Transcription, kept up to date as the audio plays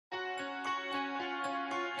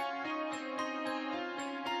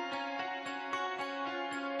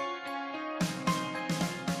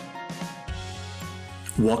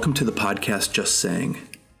Welcome to the podcast Just Saying.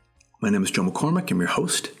 My name is Joe McCormick. I'm your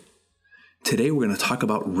host. Today we're going to talk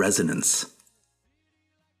about resonance.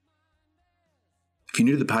 If you're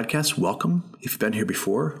new to the podcast, welcome. If you've been here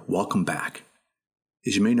before, welcome back.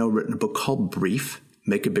 As you may know, I've written a book called Brief,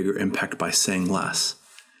 Make a Bigger Impact by Saying Less.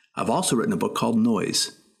 I've also written a book called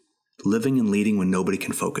Noise, Living and Leading When Nobody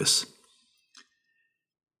Can Focus.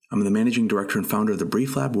 I'm the managing director and founder of the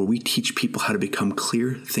Brief Lab, where we teach people how to become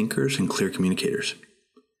clear thinkers and clear communicators.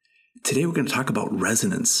 Today we're going to talk about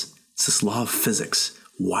resonance. It's this law of physics.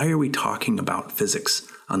 Why are we talking about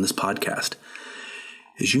physics on this podcast?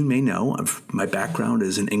 As you may know, my background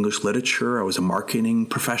is in English literature. I was a marketing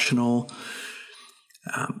professional.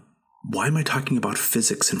 Why am I talking about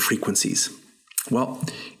physics and frequencies? Well,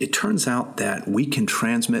 it turns out that we can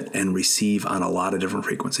transmit and receive on a lot of different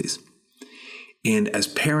frequencies. And as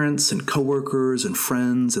parents and coworkers and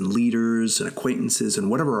friends and leaders and acquaintances and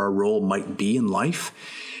whatever our role might be in life,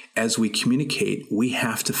 as we communicate, we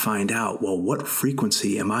have to find out, well, what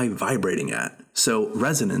frequency am I vibrating at? So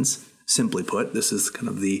resonance, simply put, this is kind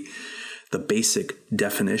of the basic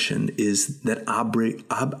definition, is that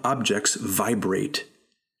objects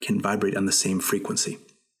can vibrate on the same frequency.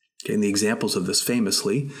 Okay, and the examples of this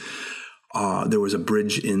famously, there was a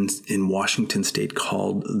bridge in Washington State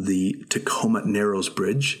called the Tacoma Narrows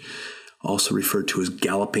Bridge, also referred to as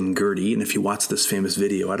Galloping Gertie. And if you watch this famous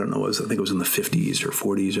video, I think it was in the 50s or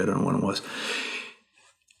 40s, I don't know when it was.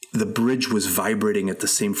 The bridge was vibrating at the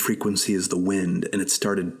same frequency as the wind, and it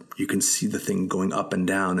started, you can see the thing going up and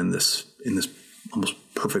down in this almost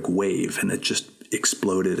perfect wave, and it just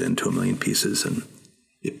exploded into a million pieces, and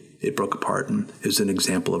it broke apart, and it was an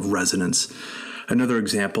example of resonance. Another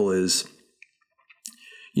example is,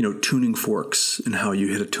 tuning forks, and how you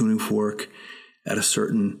hit a tuning fork at a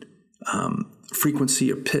certain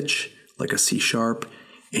frequency or pitch, like a C sharp,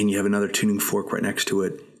 and you have another tuning fork right next to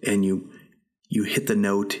it, and you hit the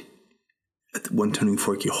note at one tuning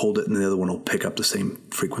fork, you hold it, and the other one will pick up the same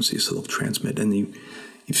frequency, so they'll transmit. And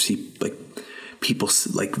you see like people,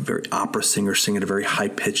 like very opera singers, sing at a very high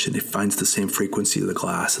pitch, and it finds the same frequency of the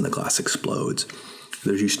glass, and the glass explodes.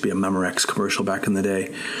 There used to be a Memorex commercial back in the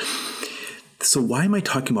day. So why am I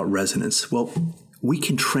talking about resonance? Well, we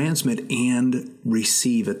can transmit and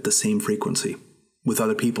receive at the same frequency with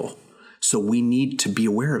other people. So we need to be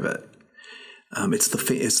aware of it.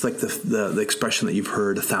 It's like the expression that you've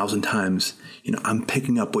heard 1,000 times, I'm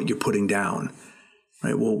picking up what you're putting down.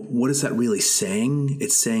 Right? Well, what is that really saying?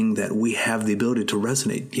 It's saying that we have the ability to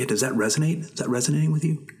resonate. Yeah, does that resonate? Is that resonating with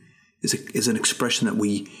you? Is an expression that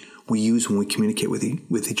we use when we communicate with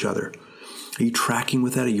each other. Are you tracking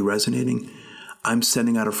with that? Are you resonating? I'm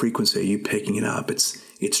sending out a frequency. Are you picking it up?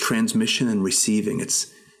 It's transmission and receiving.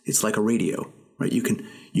 It's like a radio, right? You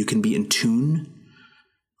can be in tune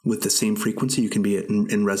with the same frequency. You can be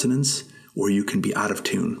in resonance, or you can be out of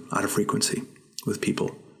tune, out of frequency with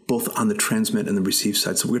people, both on the transmit and the receive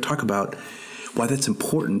side. So we're going to talk about why that's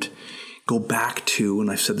important. Go back to, and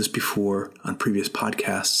I've said this before on previous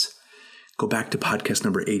podcasts, go back to podcast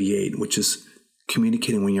number 88, which is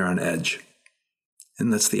communicating when you're on edge.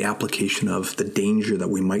 And that's the application of the danger that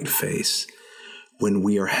we might face when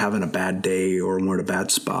we are having a bad day or when we're at a bad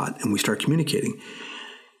spot and we start communicating.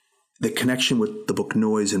 The connection with the book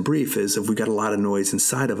Noise and Brief is, if we got a lot of noise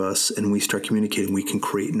inside of us and we start communicating, we can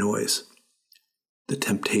create noise. The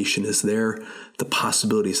temptation is there. The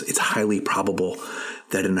possibilities, it's highly probable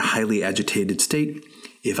that in a highly agitated state,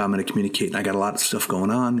 if I'm going to communicate and I got a lot of stuff going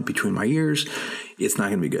on between my ears, it's not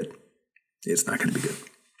going to be good. It's not going to be good.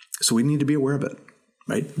 So we need to be aware of it,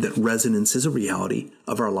 right? That resonance is a reality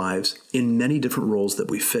of our lives in many different roles that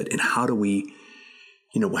we fit. And how do we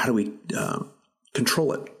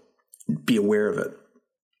control it? Be aware of it.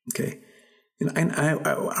 Okay. And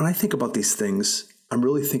when I think about these things, I'm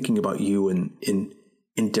really thinking about you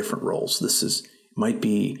in different roles. Might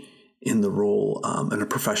be in the role, in a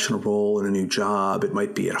professional role, in a new job. It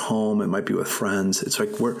might be at home. It might be with friends. It's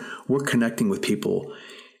like we're connecting with people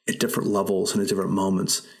at different levels and at different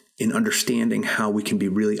moments. In understanding how we can be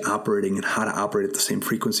really operating and how to operate at the same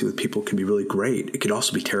frequency with people can be really great. It could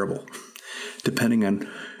also be terrible, depending on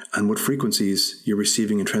what frequencies you're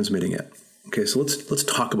receiving and transmitting at. Okay, so let's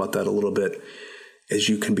talk about that a little bit as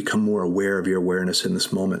you can become more aware of your awareness in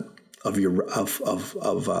this moment of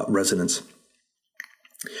resonance.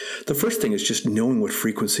 The first thing is just knowing what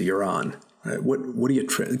frequency you're on. Right? What are you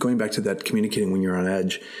going back to that communicating when you're on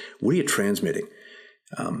edge? What are you transmitting?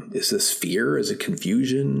 Is this fear? Is it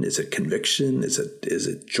confusion? Is it conviction? Is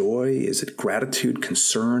it joy? Is it gratitude?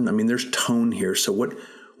 Concern? I mean, there's tone here. So what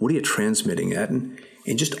are you transmitting at? And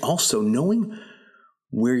just also knowing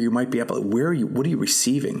where you might be at, what are you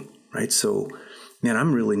receiving, right? So man,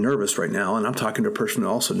 I'm really nervous right now, and I'm talking to a person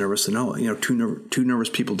who's also nervous, and two nervous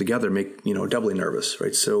people together make doubly nervous,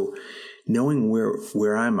 right? So knowing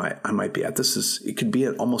where I might be at, it could be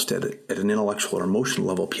almost at an intellectual or emotional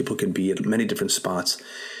level. People can be at many different spots.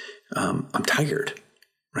 I'm tired,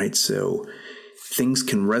 right? So things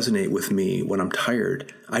can resonate with me when I'm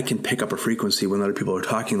tired. I can pick up a frequency when other people are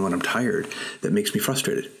talking when I'm tired that makes me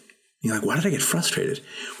frustrated. You're like, why did I get frustrated?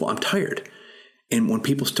 Well, I'm tired. And when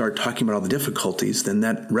people start talking about all the difficulties, then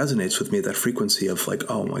that resonates with me, that frequency of like,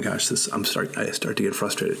 oh my gosh, I start to get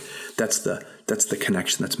frustrated. That's the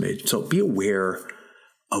connection that's made. So be aware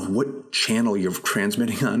of what channel you're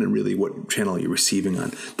transmitting on and really what channel you're receiving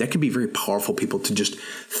on. That can be very powerful, people, to just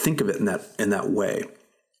think of it in that way.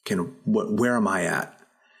 Kind of where am I at?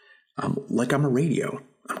 Like I'm a radio.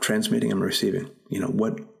 I'm transmitting, I'm receiving.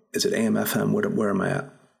 What is it, AM, FM? Where am I at?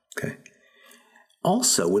 Okay.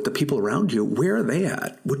 Also, with the people around you, where are they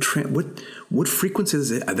at? What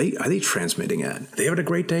frequencies are they transmitting at? Are they having a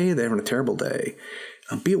great day? Are they having a terrible day?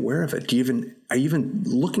 Be aware of it. Are you even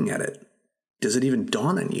looking at it? Does it even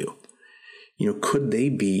dawn on you? Could they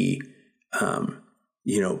be,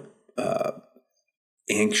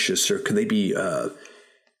 anxious, or could they be,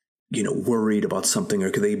 worried about something,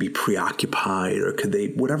 or could they be preoccupied, or could they,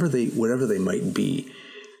 whatever they might be?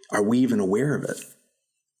 Are we even aware of it?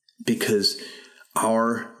 Because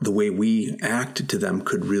the way we act to them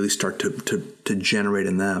could really start to generate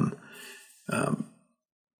in them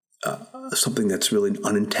something that's really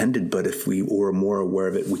unintended. But if we were more aware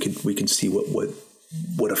of it, we could see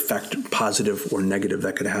what effect, positive or negative,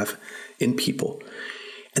 that could have in people.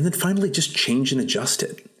 And then finally, just change and adjust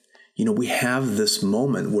it. We have this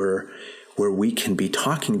moment where we can be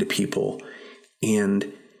talking to people,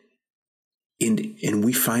 and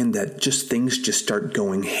we find that things just start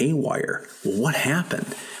going haywire. Well, what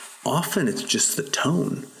happened? Often it's just the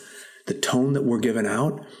tone. The tone that we're giving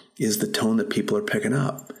out is the tone that people are picking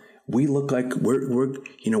up. We look like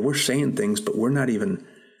we're saying things, but we're not even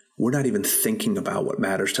thinking about what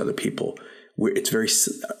matters to other people. We're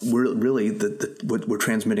really what we're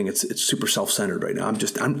transmitting. It's super self-centered right now. I'm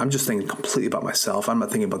just thinking completely about myself. I'm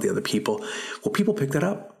not thinking about the other people. Well, people pick that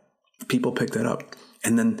up.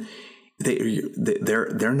 And then their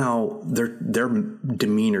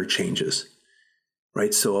demeanor changes,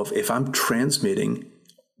 right? So if I'm transmitting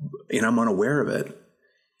and I'm unaware of it,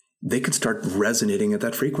 they can start resonating at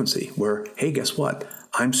that frequency where, hey, guess what?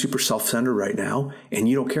 I'm super self-centered right now, and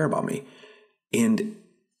you don't care about me. And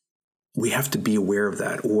we have to be aware of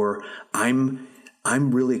that. Or I'm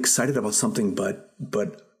really excited about something, but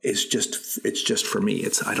it's just for me.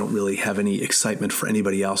 I don't really have any excitement for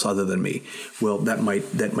anybody else other than me. Well, that might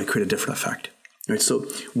create a different effect. Right? So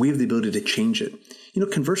we have the ability to change it.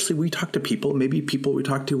 Conversely, we talk to people. Maybe people we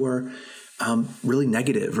talk to are really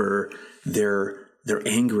negative, or they're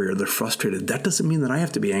angry, or they're frustrated. That doesn't mean that I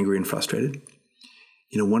have to be angry and frustrated.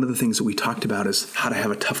 One of the things that we talked about is how to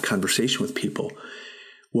have a tough conversation with people.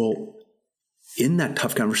 Well, in that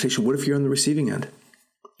tough conversation, what if you're on the receiving end,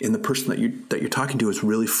 and the person that you're talking to is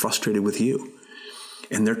really frustrated with you,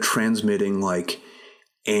 and they're transmitting like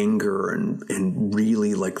anger and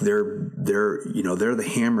really like they're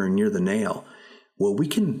the hammer and you're the nail? Well, we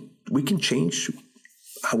can change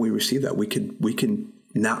how we receive that. We can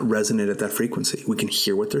not resonate at that frequency. We can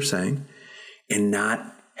hear what they're saying and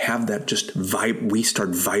not have that just we start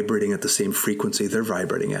vibrating at the same frequency they're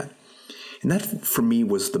vibrating at. And that for me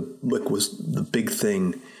was the big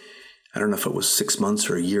thing. I don't know if it was 6 months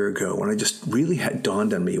or a year ago, when I just really had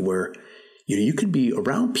dawned on me where, you could be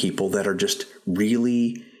around people that are just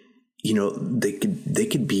really, they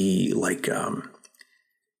could be like,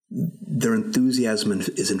 their enthusiasm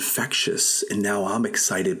is infectious, and now I'm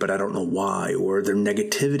excited, but I don't know why. Or their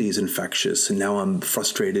negativity is infectious, and now I'm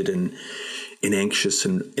frustrated and anxious,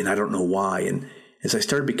 and I don't know why. And as I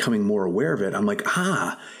started becoming more aware of it, I'm like,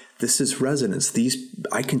 this is resonance.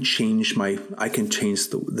 I can change my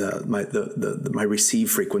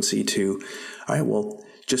receive frequency to, all right, well,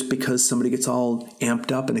 just because somebody gets all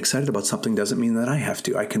amped up and excited about something doesn't mean that I have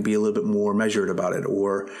to. I can be a little bit more measured about it.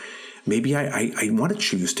 Or maybe I want to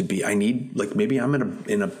choose to be. Maybe I'm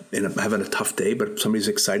having a tough day, but somebody's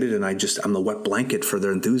excited and I'm the wet blanket for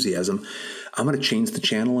their enthusiasm. I'm going to change the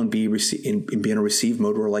channel and be in a receive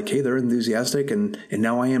mode where, like, hey, they're enthusiastic and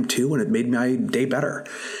now I am too, and it made my day better.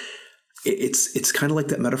 It's kind of like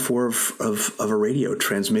that metaphor of a radio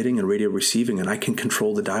transmitting and radio receiving, and I can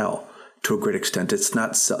control the dial to a great extent. It's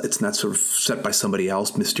not sort of set by somebody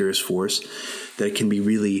else, mysterious force, that it can be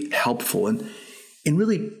really helpful. And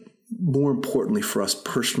really more importantly for us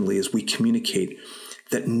personally, as we communicate,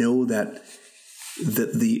 that know that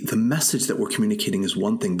the message that we're communicating is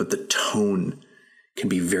one thing, but the tone can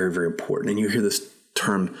be very, very important. And you hear this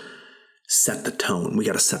term, set the tone. We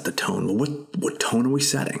got to set the tone. Well, what tone are we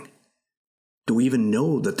setting? Do we even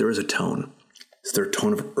know that there is a tone? Is there a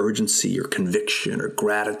tone of urgency or conviction or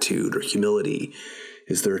gratitude or humility?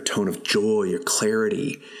 Is there a tone of joy or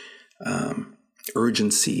clarity,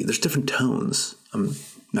 urgency? There's different tones. I'm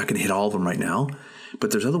not going to hit all of them right now,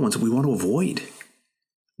 but there's other ones that we want to avoid.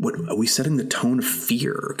 What are we setting the tone of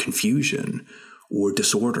fear or confusion or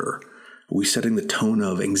disorder? Are we setting the tone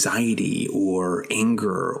of anxiety or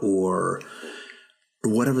anger or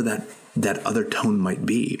whatever that other tone might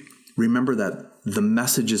be? Remember that the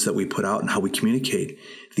messages that we put out and how we communicate,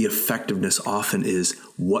 the effectiveness often is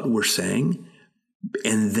what we're saying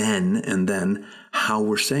and then how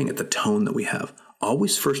we're saying it, the tone that we have.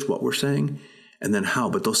 Always first what we're saying and then how,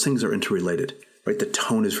 but those things are interrelated, right? The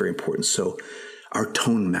tone is very important. So our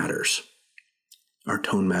tone matters. Our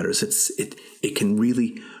tone matters. It can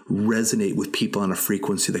really resonate with people on a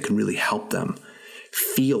frequency that can really help them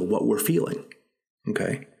feel what we're feeling.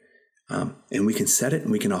 Okay. And we can set it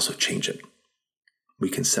and we can also change it. We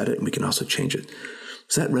can set it and we can also change it.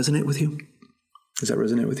 Does that resonate with you? Does that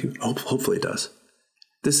resonate with you? Hopefully it does.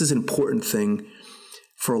 This is an important thing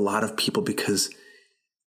for a lot of people because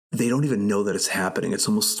they don't even know that it's happening. It's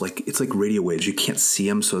almost like, it's like radio waves. You can't see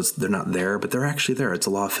them, so they're not there, but they're actually there. It's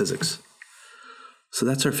a law of physics. So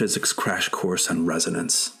that's our physics crash course on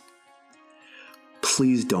resonance.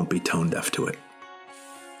 Please don't be tone deaf to it.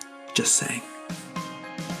 Just saying.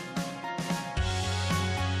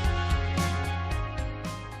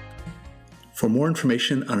 For more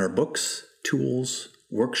information on our books, tools,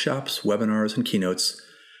 workshops, webinars, and keynotes,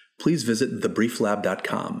 please visit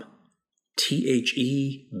thebrieflab.com.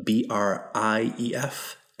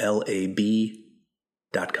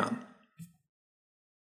 ThebriefLab.com.